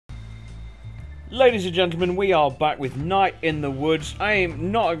Ladies and gentlemen, we are back with Night in the Woods. I am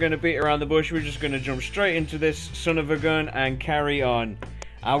not going to beat around the bush. We're just going to jump straight into this son of a gun and carry on.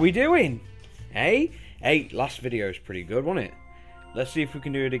 How we doing? Hey? Hey, last video was pretty good, wasn't it? Let's see if we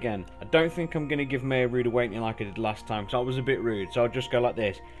can do it again. I don't think I'm going to give May a rude awakening like I did last time, because that was a bit rude. So I'll just go like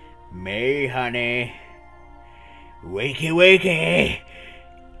this. May, honey. Wakey, wakey.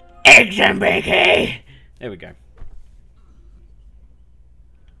 Eggs and bacon. There we go.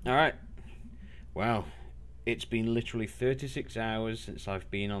 Alright. Wow. It's been literally 36 hours since I've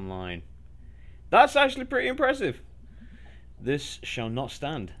been online. That's actually pretty impressive. This shall not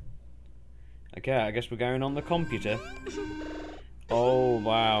stand. Okay, I guess we're going on the computer. Oh,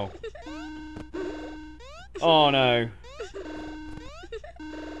 wow. Oh, no.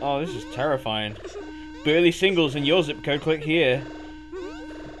 Oh, this is terrifying. Burley Singles in your zip code, click here.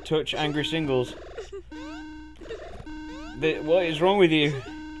 Touch Angry Singles. What is wrong with you?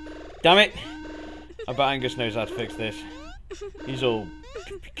 Damn it! I bet Angus knows how to fix this. He's all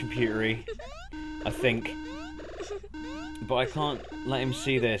computery, I think. But I can't let him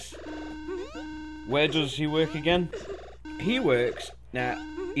see this. Where does he work again? He works at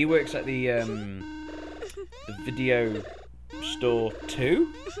the video store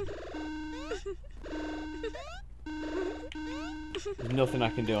 2. There's nothing I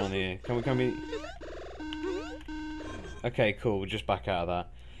can do on here. Can we? Okay, cool. We'll just back out of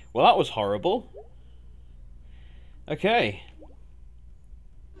that. Well, that was horrible. Okay.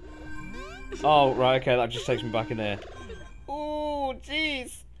 Oh, right, okay, that just takes me back in there. Oh,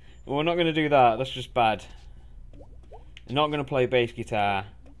 jeez. Well, we're not going to do that. That's just bad. I'm not going to play bass guitar.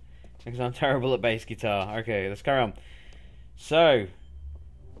 Because I'm terrible at bass guitar. Okay, let's carry on. So.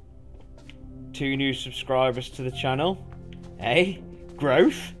 2 new subscribers to the channel. Hey,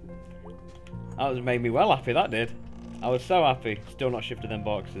 growth. That made me well happy, that did. I was so happy. Still not shifted them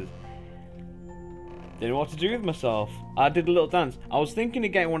boxes. Didn't know what to do with myself. I did a little dance. I was thinking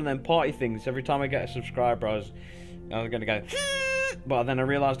of getting one of them party things. Every time I get a subscriber, I was going to go. But then I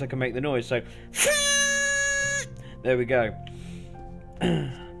realised I can make the noise. So there we go.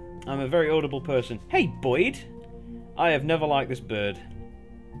 I'm a very audible person. Hey, Boyd. I have never liked this bird.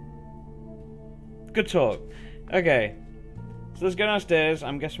 Good talk. Okay. So let's go downstairs.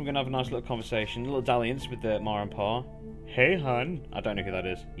 I'm guessing we're going to have a nice little conversation. A little dalliance with Ma and Pa. Hey, hun. I don't know who that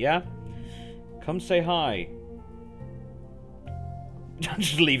is. Yeah? Come say hi.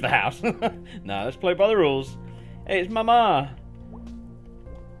 Just leave the house. No, let's play by the rules. Hey, it's Mama.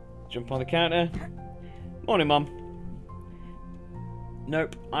 Jump on the counter. Morning, Mum.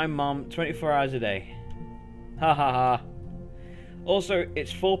 Nope, I'm Mum 24 hours a day. Ha ha ha. Also,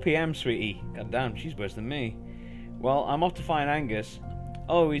 it's 4 PM, sweetie. God damn, she's worse than me. Well, I'm off to find Angus.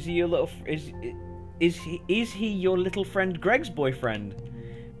 Oh, is he your little... Is he your little friend Greg's boyfriend?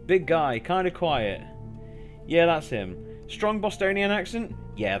 Big guy, kind of quiet. Yeah, that's him. Strong Bostonian accent?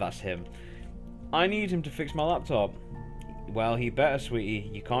 Yeah, that's him. I need him to fix my laptop. Well, he better, sweetie.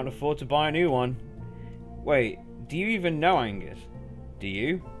 You can't afford to buy a new one. Wait, do you even know Angus? Do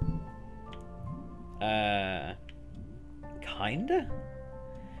you? Kinda?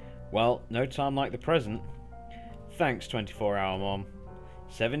 Well, no time like the present. Thanks, 24-hour mom.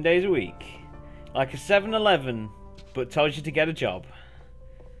 7 days a week. Like a 7-Eleven, but tells you to get a job.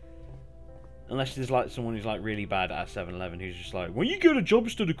 Unless there's like someone who's like really bad at 7-Eleven who's just like, when you get a job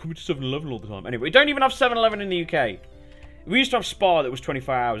instead of coming to 7-Eleven all the time. Anyway, we don't even have 7-Eleven in the UK. We used to have Spar that was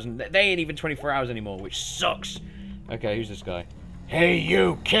 24 hours, and they ain't even 24 hours anymore, which sucks. Okay, who's this guy? Hey,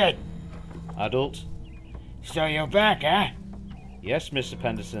 you, kid. Adult. So you're back, huh? Yes, Mr.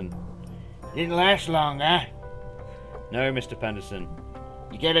 Penderson. Didn't last long, huh? No, Mr. Penderson.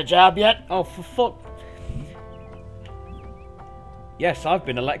 You get a job yet? Oh, for fuck. Yes, I've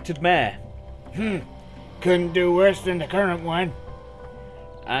been elected mayor. Couldn't do worse than the current one.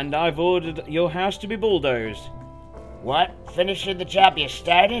 And I've ordered your house to be bulldozed. What? Finishing the job you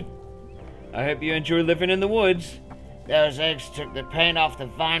started? I hope you enjoy living in the woods. Those eggs took the paint off the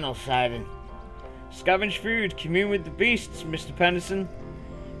vinyl siding. Scavenge food, commune with the beasts, Mr. Penderson.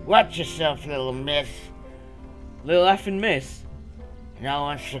 Watch yourself, little miss. Little effing miss. No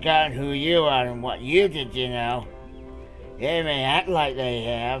one's forgotten who you are and what you did, you know. They may act like they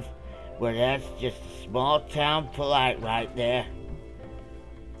have, but that's just small town polite right there.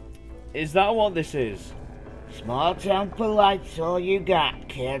 Is that what this is? Small town polite's all you got,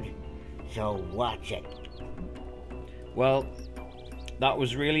 kid. So watch it. Well, that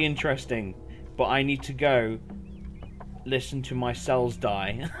was really interesting, but I need to go listen to my cells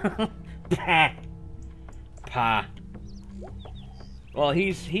die. Pah. Pa. Well,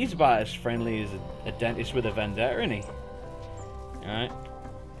 he's about as friendly as a dentist with a vendetta, isn't he? Alright.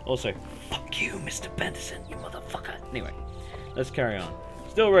 Also, fuck you, Mr. Benderson, you motherfucker. Anyway, let's carry on.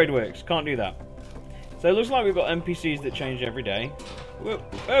 Still roadworks, can't do that. So it looks like we've got NPCs that change every day. Whoa,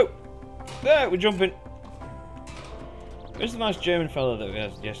 oh, there, we're jumping. Where's the nice German fellow that we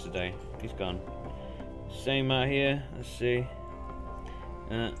had yesterday? He's gone. Same out here, let's see.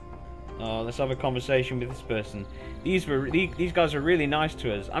 Oh, let's have a conversation with this person. These guys are really nice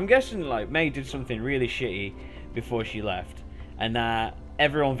to us. I'm guessing like May did something really shitty before she left, and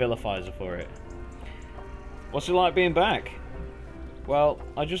everyone vilifies her for it. What's it like being back? Well,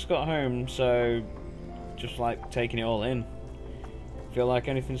 I just got home, so just like taking it all in. Feel like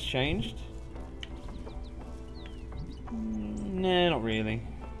anything's changed? Nah, not really.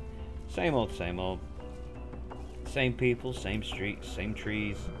 Same old, same old. Same people, same streets, same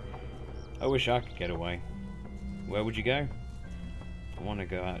trees. I wish I could get away. Where would you go? I want to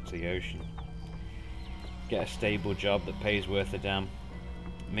go out to the ocean. Get a stable job that pays worth a damn.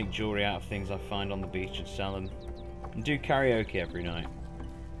 Make jewelry out of things I find on the beach and sell them. And do karaoke every night.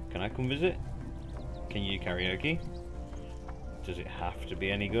 Can I come visit? Can you karaoke? Does it have to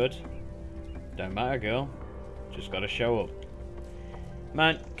be any good? Don't matter, girl. Just gotta show up.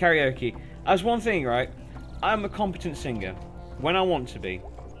 Man, karaoke. That's one thing, right? I'm a competent singer. When I want to be.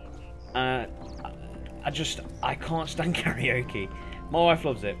 I can't stand karaoke. My wife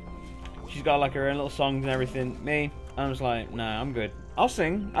loves it. She's got like her own little songs and everything. Me, I'm just like, nah, I'm good. I'll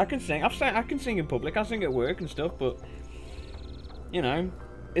sing. I can sing. I can sing in public. I sing at work and stuff, but you know,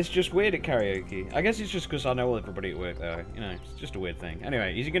 it's just weird at karaoke. I guess it's just because I know everybody at work though. You know, it's just a weird thing.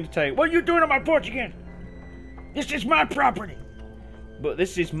 Anyway, is he going to tell you, what are you doing on my porch again? This is my property. But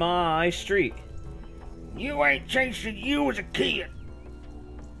this is my street. You ain't changed since you was a kid.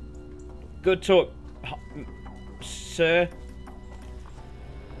 Good talk, sir.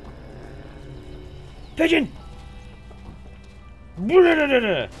 Pigeon! There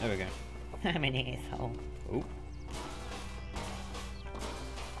we go. I'm an asshole. Oh.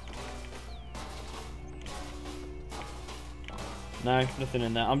 No, nothing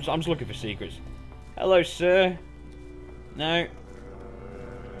in there. I'm just looking for secrets. Hello, sir. No.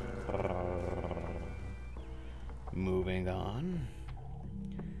 Moving on.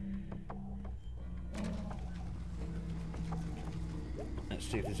 Let's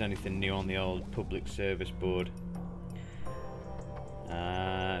see if there's anything new on the old public service board.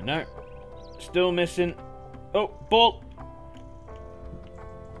 No. Still missing. Oh, ball.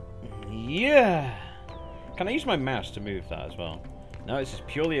 Yeah. Can I use my mouse to move that as well? No, this is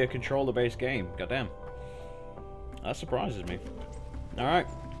purely a controller-based game. Goddamn. That surprises me. Alright.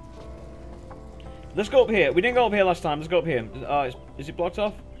 Let's go up here. We didn't go up here last time. Let's go up here. Is it blocked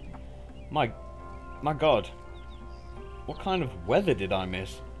off? My god. What kind of weather did I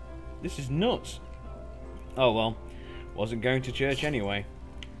miss? This is nuts. Oh well. Wasn't going to church anyway.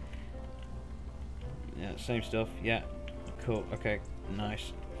 Yeah, same stuff. Yeah. Cool. Okay.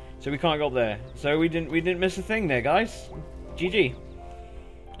 Nice. So we can't go up there. So we didn't miss a thing there, guys. GG.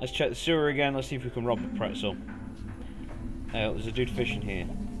 Let's check the sewer again. Let's see if we can rob the pretzel. Oh, there's a dude fishing here.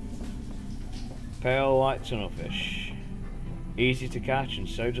 Pale white tunnelfish. Easy to catch and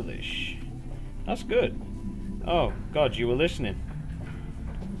so delish. That's good. Oh, God, you were listening.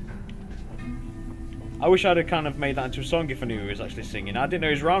 I wish I'd have kind of made that into a song if I knew he was actually singing. I didn't know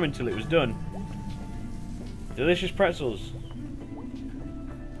he was rhyming until it was done. Delicious pretzels.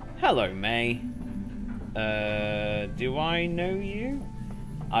 Hello, May. Do I know you?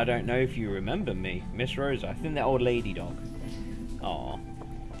 I don't know if you remember me. Miss Rosa. I think that old lady dog. Aw.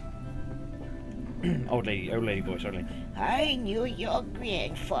 old lady voice only. I knew your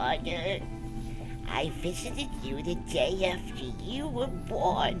grandfather. I visited you the day after you were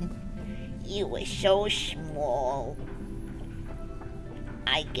born. You were so small.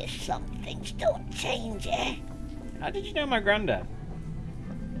 I guess some things don't change, eh? How did you know my granddad?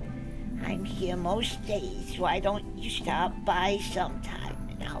 I'm here most days. Why don't you stop by sometime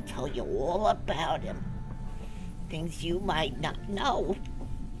and I'll tell you all about him. Things you might not know.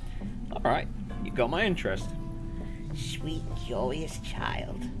 Alright, you got my interest. Sweet, curious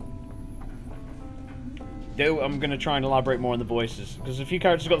child. I'm going to try and elaborate more on the voices, because a few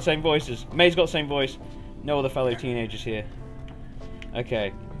characters got the same voices. May's got the same voice. No other fellow teenagers here.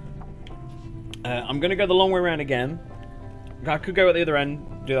 Okay. I'm going to go the long way around again. I could go at the other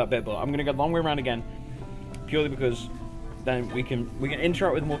end, do that bit, but I'm going to go the long way around again, purely because then we can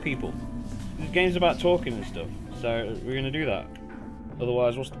interact with more people. This game's about talking and stuff, so we're going to do that.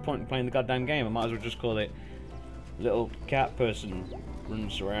 Otherwise, what's the point in playing the goddamn game? I might as well just call it Little Cat Person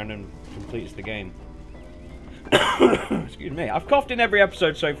Runs Around and Completes the Game. Excuse me. I've coughed in every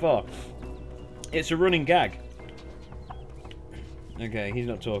episode so far. It's a running gag. Okay, he's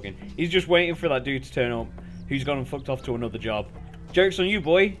not talking. He's just waiting for that dude to turn up who's gone and fucked off to another job. Joke's on you,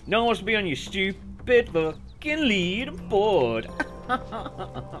 boy. No one wants to be on your stupid fucking leaderboard.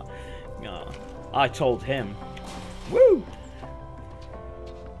 Oh, I told him. Woo!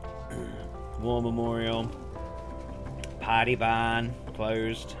 War Memorial. Party ban.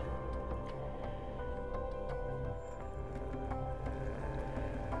 Closed.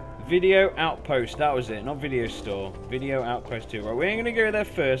 Video Outpost, that was it, not Video Store. Video Outpost 2. Right, we ain't gonna go there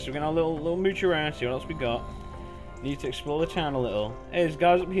first. We're gonna have a little mooch around, see what else we got. Need to explore the town a little. Hey, there's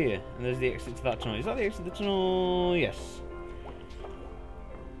guys up here, and there's the exit to that tunnel. Is that the exit to the tunnel? Yes.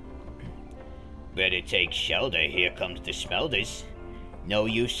 Better take shelter, here comes the Smelders. No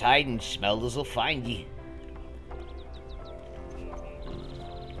use hiding, Smelders will find you.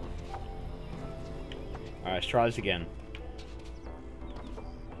 Alright, let's try this again.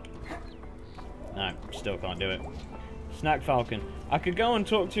 No, still can't do it. Snack Falcon. I could go and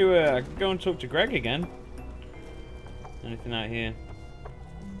talk to Greg again. Anything out here?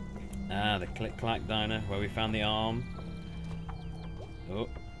 Ah, the Click Clack Diner where we found the arm. Oh.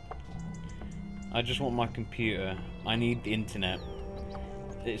 I just want my computer. I need the internet.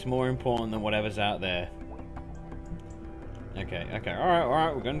 It's more important than whatever's out there. Okay,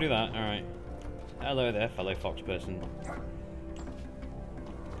 alright, we're gonna do that, alright. Hello there, fellow fox person.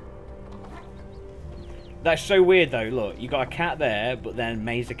 That's so weird though, look, you got a cat there, but then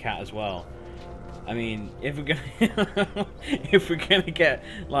May's a cat as well. I mean, if we're gonna if we're gonna get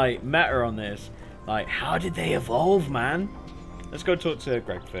like meta on this, like how did they evolve, man? Let's go talk to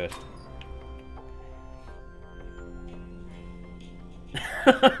Greg first.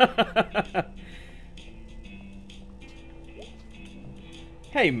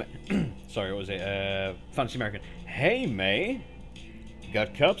 Hey, sorry, what was it? Fancy American. Hey, May.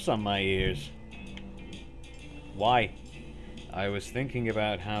 Got cups on my ears. Why? I was thinking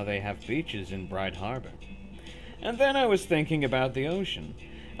about how they have beaches in Bright Harbor. And then I was thinking about the ocean.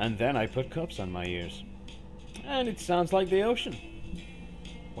 And then I put cups on my ears. And it sounds like the ocean.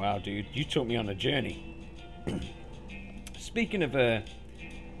 Wow, dude, you took me on a journey. Speaking of,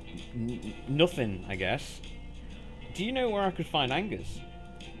 nothing, I guess. Do you know where I could find Angus?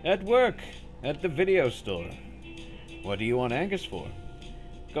 At work, at the video store. What do you want Angus for?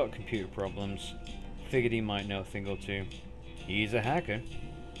 Got computer problems. Figured he might know a thing or two. He's a hacker.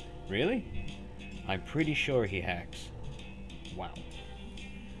 Really? I'm pretty sure he hacks. Wow.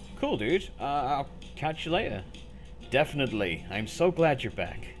 Cool, dude. I'll catch you later. Definitely. I'm so glad you're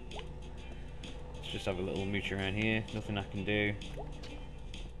back. Let's just have a little mooch around here. Nothing I can do.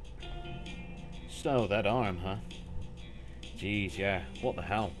 So, that arm, huh? Jeez, yeah. What the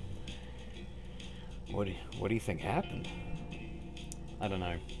hell? What do you think happened? I don't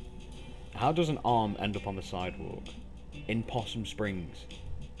know. How does an arm end up on the sidewalk? In Possum Springs?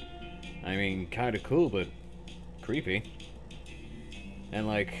 I mean, kinda cool, but creepy. And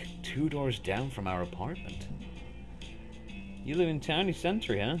like, 2 doors down from our apartment. You live in Townie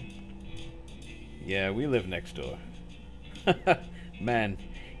Century, huh? Yeah, we live next door. Man,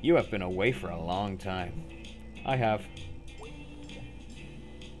 you have been away for a long time. I have.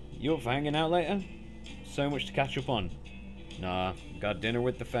 You up for hanging out later? So much to catch up on. Nah, got dinner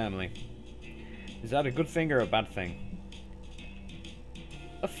with the family. Is that a good thing or a bad thing?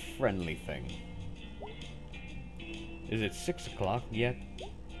 A friendly thing. Is it 6 o'clock yet?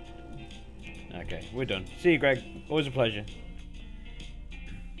 Okay, we're done. See you, Greg. Always a pleasure.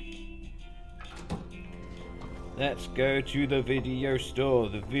 Let's go to the video store.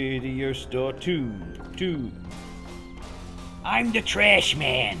 The video store 2. I'm the trash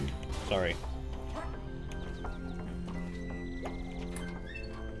man. Sorry.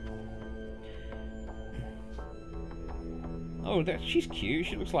 Oh, she's cute.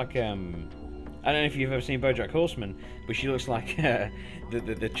 She looks like, I don't know if you've ever seen BoJack Horseman, but she looks like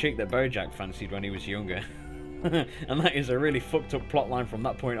the chick that BoJack fancied when he was younger. And that is a really fucked up plotline from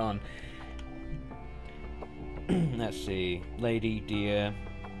that point on. Let's see. Lady, dear,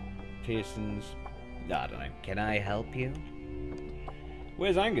 Pearson's. I don't know. Can I help you?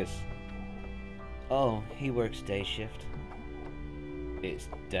 Where's Angus? Oh, he works day shift. It's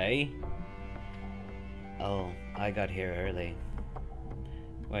day? Oh, I got here early.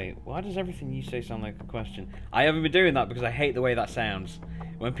 Wait, why does everything you say sound like a question? I haven't been doing that because I hate the way that sounds.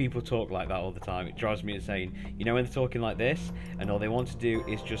 When people talk like that all the time, it drives me insane. You know when they're talking like this, and all they want to do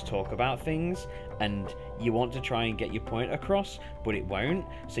is just talk about things, and you want to try and get your point across, but it won't,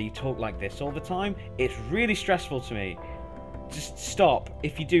 so you talk like this all the time? It's really stressful to me. Just stop.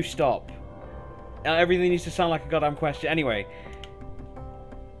 If you do, stop. Everything needs to sound like a goddamn question. Anyway.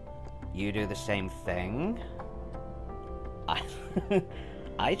 You do the same thing?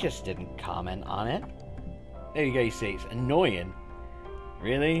 I just didn't comment on it. There you go, you see, it's annoying.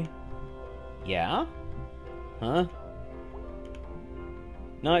 Really? Yeah? Huh?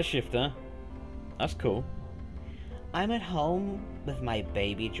 Night shifter. That's cool. I'm at home with my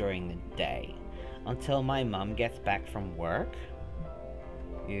baby during the day until my mum gets back from work.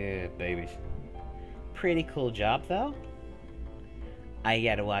 Yeah, babies. Pretty cool job, though. I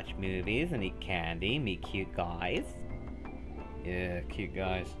get to watch movies and eat candy, meet cute guys. Yeah, cute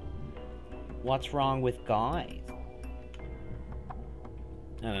guys. What's wrong with guys?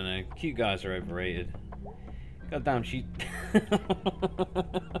 I don't know. Cute guys are overrated. God damn, she...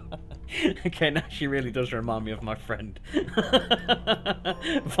 Okay, now she really does remind me of my friend.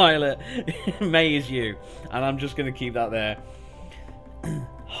 Violet, May is you. And I'm just going to keep that there.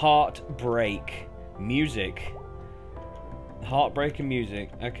 Heartbreak. Music. Heartbreak and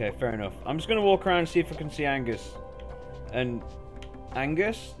music. Okay, fair enough. I'm just going to walk around and see if I can see Angus. And...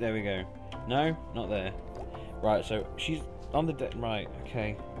 Angus? There we go. No? Not there. Right, so she's on the deck. Right,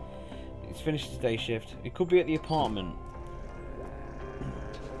 okay. He's finished his day shift. It could be at the apartment.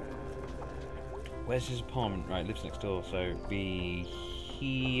 Where's his apartment? Right, lives next door, so be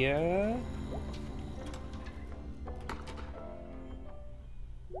here.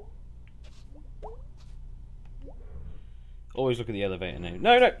 Always look at the elevator now.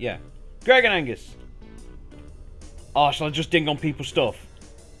 No, no, yeah. Greg and Angus. Oh, shall I just ding on people's stuff?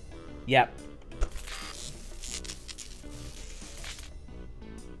 Yep.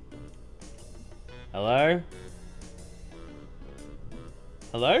 Hello?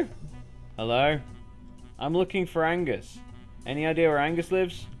 Hello? Hello? I'm looking for Angus. Any idea where Angus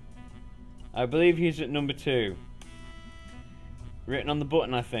lives? I believe he's at number 2. Written on the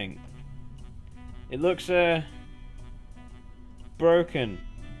button, I think. It looks, broken.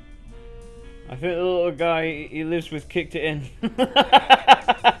 I think the little guy he lives with kicked it in.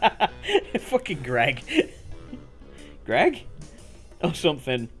 Fucking Greg. Greg? Or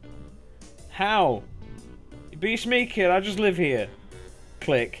something. How? Be me, kid. I just live here.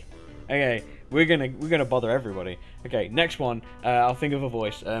 Click. Okay, we're gonna bother everybody. Okay, next one. I'll think of a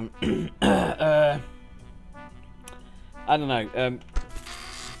voice. I don't know.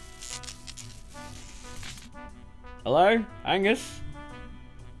 Hello, Angus?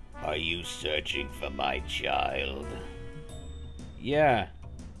 Are you searching for my child? Yeah.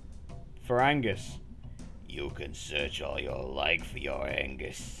 For Angus. You can search all you like for your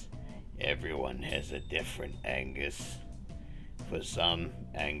Angus. Everyone has a different Angus. For some,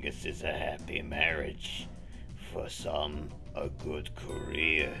 Angus is a happy marriage. For some, a good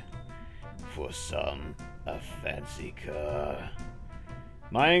career. For some, a fancy car.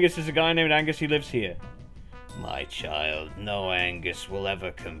 My Angus is a guy named Angus. He lives here. My child, no Angus will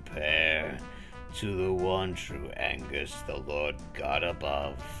ever compare to the one true Angus, the Lord God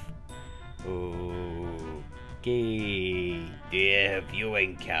above. Okay, dear, have you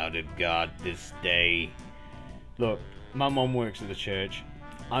encountered God this day? Look, my mom works at the church.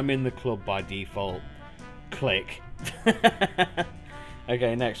 I'm in the club by default. Click.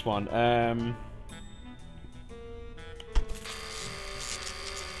 Okay, next one.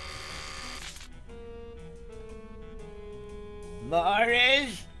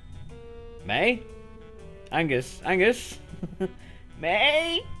 Morris? May? Angus? Angus?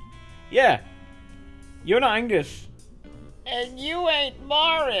 May? Yeah. You're not Angus. And you ain't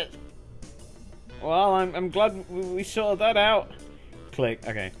Morris. Well, I'm glad we sorted that out. Click.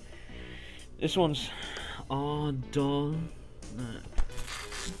 Okay. This one's... Oh, done.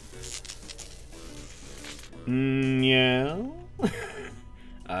 Yeah?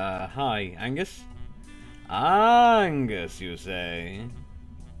 Hi, Angus? Angus, you say?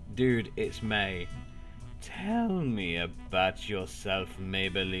 Dude, it's May. Tell me about yourself,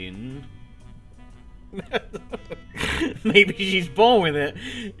 Maybelline. Maybe she's born with it.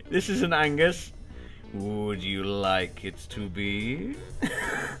 This isn't Angus. Would you like it to be?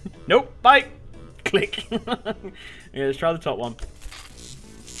 Nope, bye. Click. Okay, let's try the top one.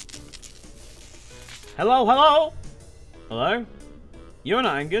 Hello, hello? Hello? You're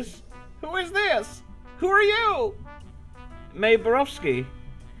not Angus. Who is this? Who are you? May Borowski.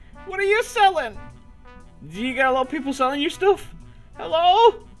 What are you selling? Do you get a lot of people selling you stuff?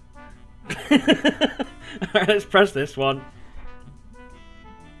 Hello? Alright, let's press this one.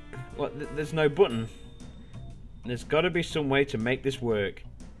 What? There's no button. There's got to be some way to make this work.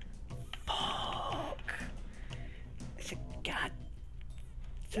 Fuck. It's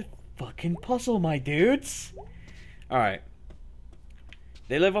a fucking puzzle, my dudes. Alright.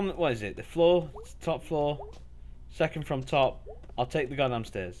 They live on, what is it? The floor? Top floor? Second from top. I'll take the goddamn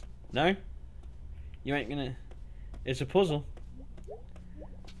stairs. No? You ain't gonna... It's a puzzle.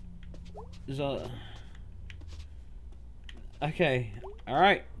 There's a... Okay.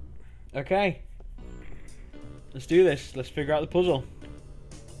 Alright. Okay. Let's do this. Let's figure out the puzzle.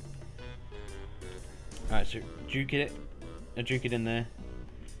 Alright, so juke it. Juke it in there.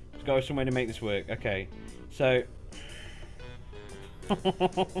 Let's go somewhere to make this work. Okay. So...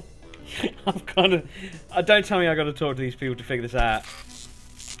 I've got to... don't tell me I've got to talk to these people to figure this out.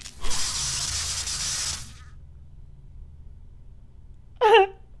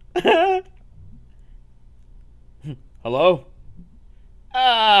 Hello?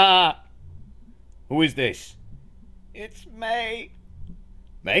 Ah! Who is this? It's May.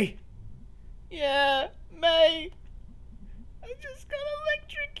 May? Yeah, May. I just got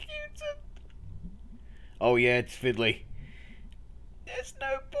electrocuted. Oh yeah, it's fiddly. There's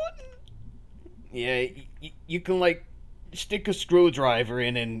no button. Yeah, you can like stick a screwdriver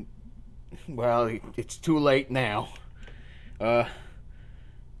in and... Well, it's too late now.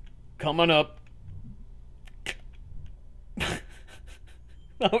 Come on up.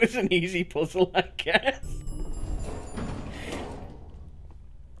 That was an easy puzzle, I guess.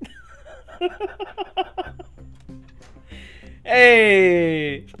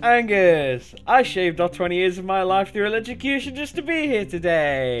 Hey, Angus! I shaved off 20 years of my life through electrocution just to be here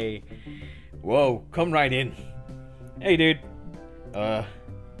today. Whoa, come right in. Hey, dude.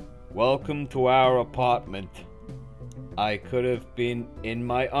 Welcome to our apartment. I could have been in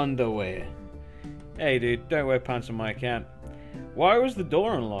my underwear. Hey, dude, don't wear pants on my account. Why was the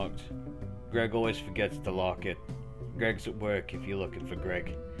door unlocked? Greg always forgets to lock it. Greg's at work if you're looking for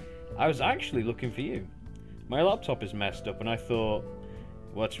Greg. I was actually looking for you. My laptop is messed up and I thought,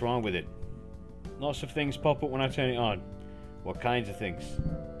 what's wrong with it? Lots of things pop up when I turn it on. What kinds of things?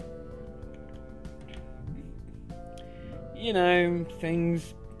 You know,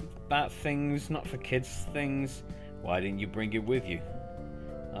 things, bad things, not for kids things. Why didn't you bring it with you?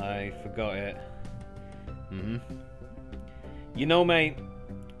 I forgot it. You know, mate,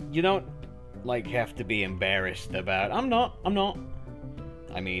 you don't, like, have to be embarrassed about... I'm not.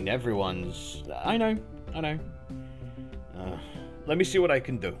 I mean, everyone's... I know. Let me see what I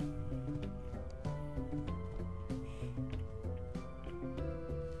can do.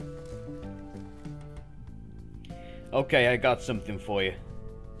 Okay, I got something for you.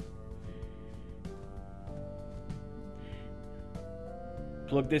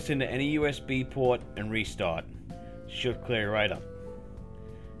 Plug this into any USB port and restart. Should clear right up.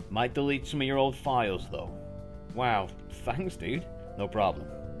 Might delete some of your old files though. Wow, thanks dude. No problem.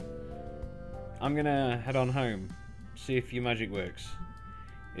 I'm gonna head on home, see if your magic works.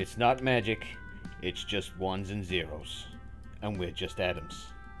 It's not magic, it's just ones and zeros. And we're just atoms.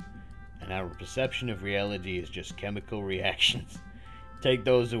 And our perception of reality is just chemical reactions. Take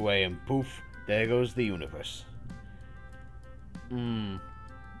those away and poof, there goes the universe.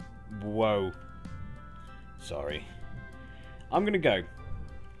 Whoa. Sorry. I'm gonna go.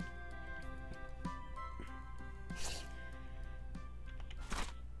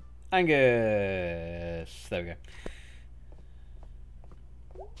 Angus. There we go.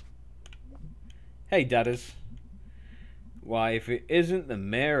 Hey, Dadders. Why, if it isn't the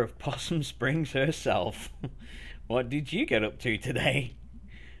mayor of Possum Springs herself. What did you get up to today?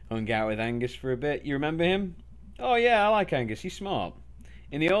 Hung out with Angus for a bit. You remember him? Oh yeah, I like Angus. He's smart.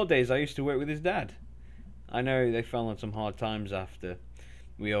 In the old days, I used to work with his dad. I know they fell on some hard times after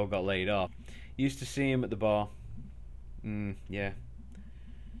we all got laid off. Used to see him at the bar. Yeah.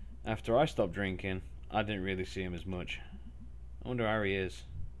 After I stopped drinking, I didn't really see him as much. I wonder how he is.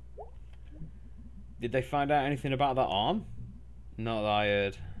 Did they find out anything about that arm? Not that I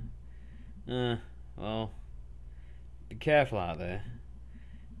heard. Well, be careful out there.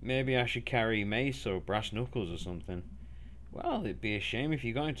 Maybe I should carry mace or brass knuckles or something. Well, it'd be a shame if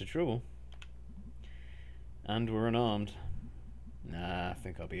you got into trouble. And we're unarmed. Nah, I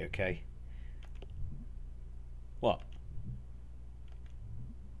think I'll be okay. What?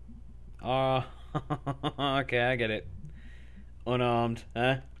 Okay, I get it. Unarmed,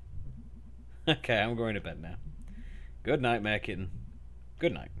 huh? Okay, I'm going to bed now. Good night, Mare Kitten.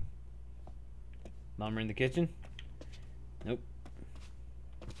 Good night. Mama in the kitchen? Nope.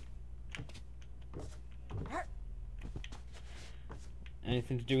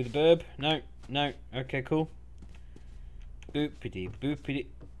 Anything to do with the burb? No, no. Okay, cool. Boopity, boopity.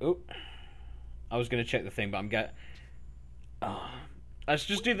 Oh, I was gonna check the thing, but I'm get. Oh. Let's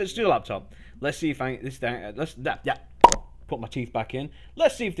do the laptop. Let's see if put my teeth back in.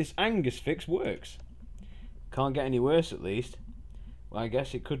 Let's see if this Angus fix works. Can't get any worse, at least. Well, I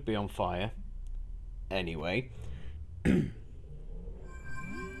guess it could be on fire. Anyway.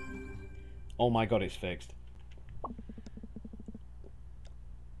 Oh my god, it's fixed.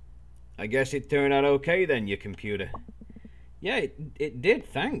 I guess it turned out okay then, your computer. Yeah, it did,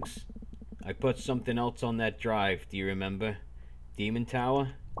 thanks. I put something else on that drive, do you remember? Demon Tower?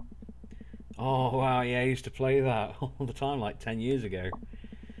 Oh, wow, yeah, I used to play that all the time, like 10 years ago.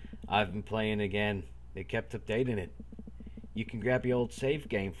 I've been playing again. They kept updating it. You can grab your old save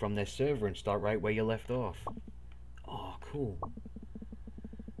game from their server and start right where you left off. Oh, cool.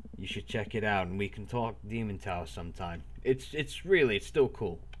 You should check it out and we can talk Demon Tower sometime. It's still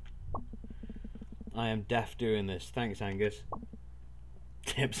cool. I am deaf doing this. Thanks, Angus.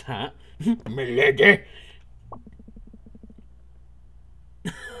 Tips hat. Milady.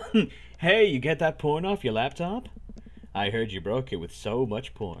 Hey, you get that porn off your laptop? I heard you broke it with so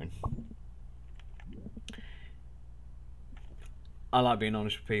much porn. I like being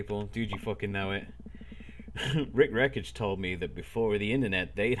honest with people. Dude, you fucking know it. Rick Records told me that before the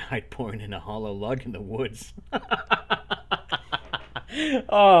internet, they'd hide porn in a hollow log in the woods.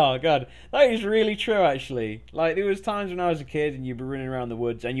 Oh, God. That is really true, actually. Like, there was times when I was a kid and you'd be running around the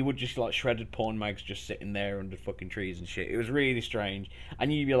woods and you would just, like, shredded porn mags just sitting there under fucking trees and shit. It was really strange.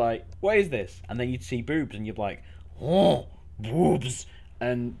 And you'd be like, what is this? And then you'd see boobs and you'd be like, oh, boobs.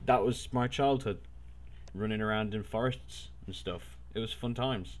 And that was my childhood. Running around in forests and stuff. It was fun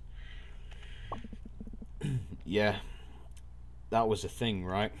times. Yeah. That was a thing,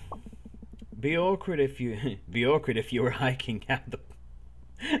 right? Be awkward if you were hiking out the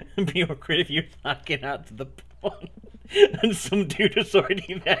be awkward if you were hiking out to the pond and some dude was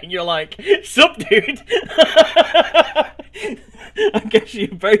already there and you're like, sup dude? I guess you're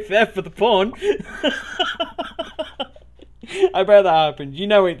both there for the porn. I bet that happened. You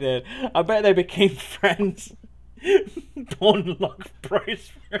know it did. I bet they became friends. Porn log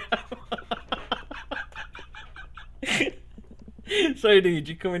bros forever. So dude,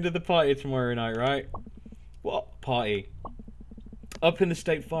 you come into the party tomorrow night, right? What party? Up in the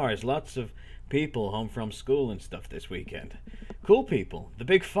state forest, lots of people home from school and stuff this weekend. Cool people. The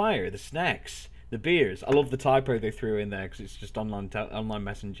big fire, the snacks, the beers. I love the typo they threw in there because it's just online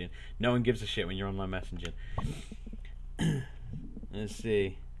messaging. No one gives a shit when you're online messaging. Let's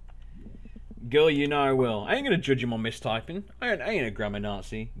see. Girl, you know I will. I ain't gonna judge him on mistyping. I ain't a grammar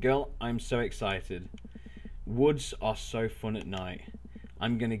Nazi. Girl, I'm so excited. Woods are so fun at night.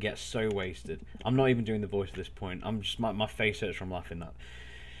 I'm gonna get so wasted. I'm not even doing the voice at this point. I'm just my face hurts from laughing that.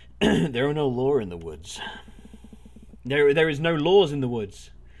 There are no law in the woods. There is no laws in the woods.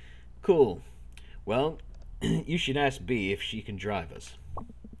 Cool. Well, you should ask Bea if she can drive us.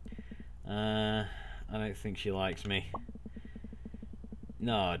 I don't think she likes me.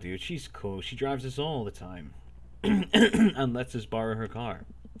 No, dude, she's cool. She drives us all the time. And lets us borrow her car.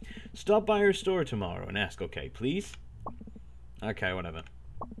 Stop by her store tomorrow and ask, okay, please? Okay, whatever.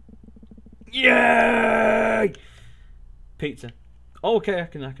 Yay! Pizza. Oh, okay, I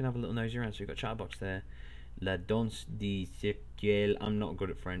can have a little nosy around. So we've got Chatterbox there. La danse du cirque. I'm not good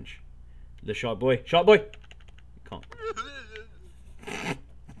at French. Le sharp boy. Sharp boy! Can't.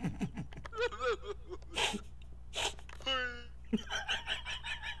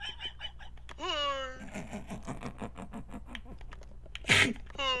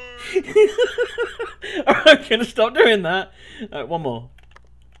 I'm gonna stop doing that. One more.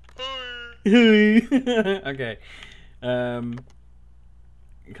 Okay. You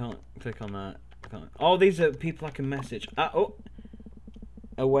can't click on that. Can't. Oh, these are people I can message. Oh.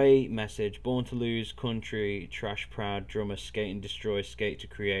 Away message. Born to lose. Country. Trash proud. Drummer. Skate and destroy. Skate to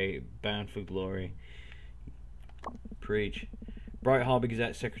create. Bound for glory. Preach. Bright Harbour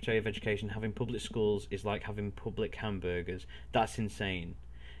Gazette, Secretary of Education. Having public schools is like having public hamburgers. That's insane.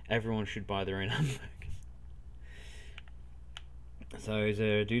 Everyone should buy their own hamburgers. So is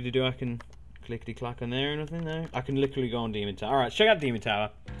there a do-do-do I can clickety-clack on there or nothing? No? I can literally go on Demon Tower. Alright, check out Demon Tower.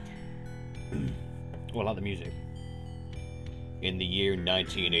 Well, I like the music. In the year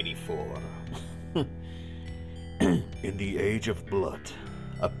 1984, in the age of blood,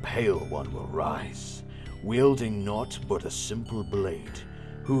 a pale one will rise, wielding naught but a simple blade.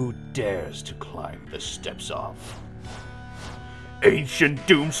 Who dares to climb the steps of Ancient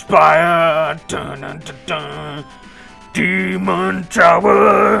Doomspire? Dun, dun, dun, dun. Demon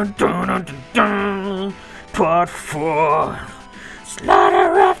Tower. Dun, dun, dun, dun. Part 4.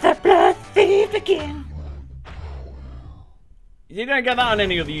 Slaughter of the Blood Thief again. You don't get that on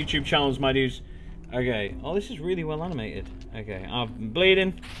any other YouTube channels, my dudes. Okay. Oh, this is really well animated. Okay, I'm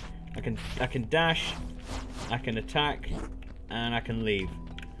bleeding. I can dash. I can attack, and I can leave.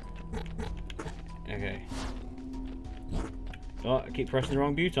 Okay. Oh, I keep pressing the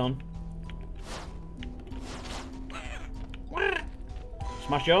wrong button.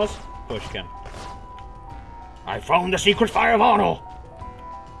 Smash yours? Of course you can. I found the secret fire of honor.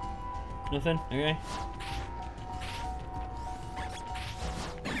 Nothing? Okay.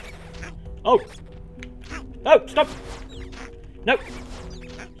 Oh! Oh! Stop! No!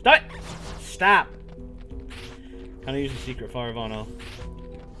 Stop it! Stop! Can I use the secret fire of honor?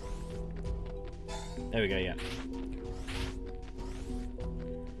 There we go, yeah.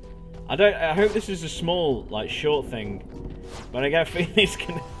 I hope this is a small, like, short thing. But I get a feeling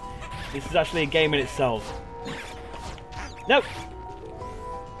this is actually a game in itself. No!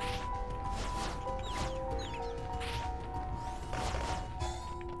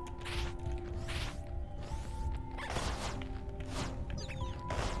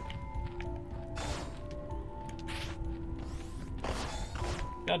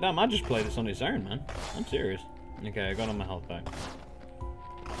 God damn, I just play this on its own, man. I'm serious. Okay, I got on my health back.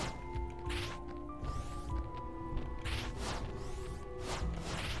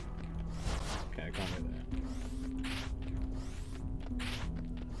 Okay, I can't get there.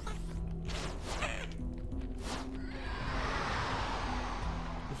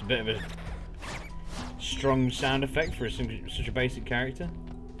 It's a bit of a strong sound effect for such a basic character.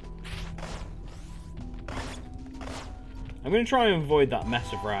 I'm going to try and avoid that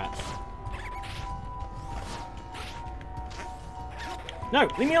mess of rats. No,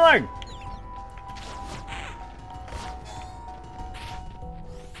 leave me alone!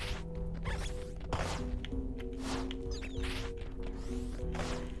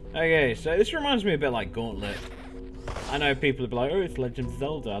 Okay, so this reminds me a bit like Gauntlet. I know people will be like, oh, it's Legend of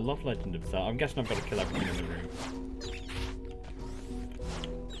Zelda. I love Legend of Zelda. I'm guessing I've got to kill everything in the room.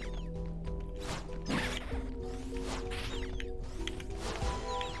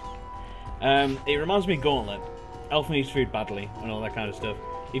 It reminds me of Gauntlet. Elf needs food badly and all that kind of stuff.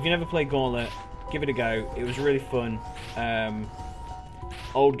 If you never played Gauntlet, give it a go. It was really fun.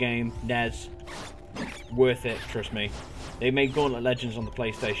 Old game, NES. Worth it, trust me. They made Gauntlet Legends on the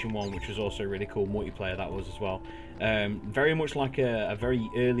PlayStation 1, which was also really cool. Multiplayer that was as well. Very much like a very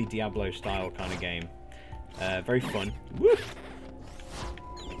early Diablo style kind of game. Very fun. Woo!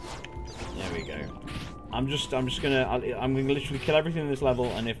 There we go. I'm gonna literally kill everything in this level,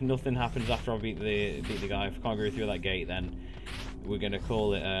 and if nothing happens after I beat the guy, if I can't go through that gate, then we're gonna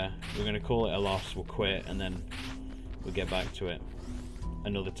call it a loss. We'll quit, and then we'll get back to it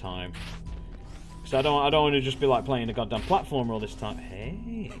another time. So I don't want to just be like playing a goddamn platformer all this time.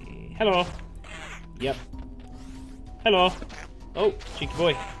 Hey, hello. Yep. Hello. Oh, cheeky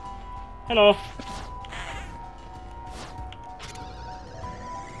boy. Hello.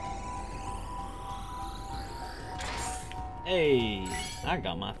 Hey, I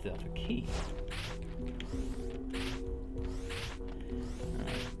got myself a key.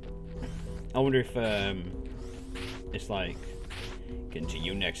 Alright. I wonder if it's like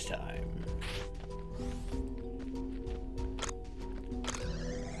continue next time.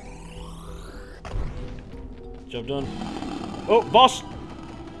 Job done. Oh, boss!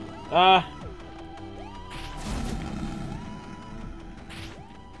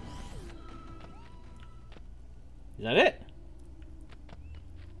 Is that it?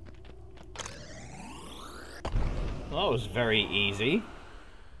 Well, that was very easy.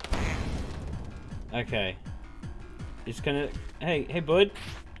 Okay. Just gonna... Hey, bud.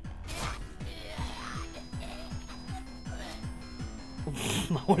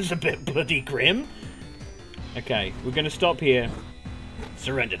 That was a bit bloody grim. Okay, we're gonna stop here.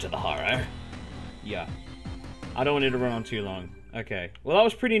 Surrender to the horror. Yeah. I don't want it to run on too long. Okay. Well, that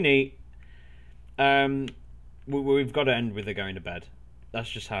was pretty neat. We've got to end with her going to bed. That's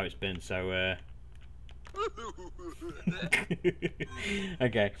just how it's been, so,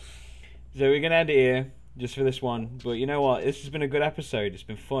 okay. So we're gonna end it here, just for this one. But you know what? This has been a good episode. It's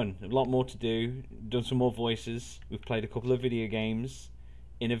been fun. A lot more to do. Done some more voices. We've played a couple of video games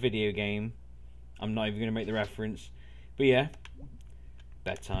in a video game. I'm not even going to make the reference. But yeah,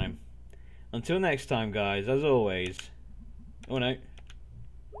 bedtime. Until next time, guys, as always. Oh no.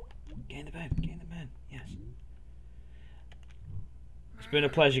 Get in the bed. Get in the bed. Yes. It's been a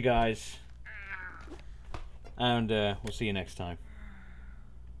pleasure, guys. And we'll see you next time.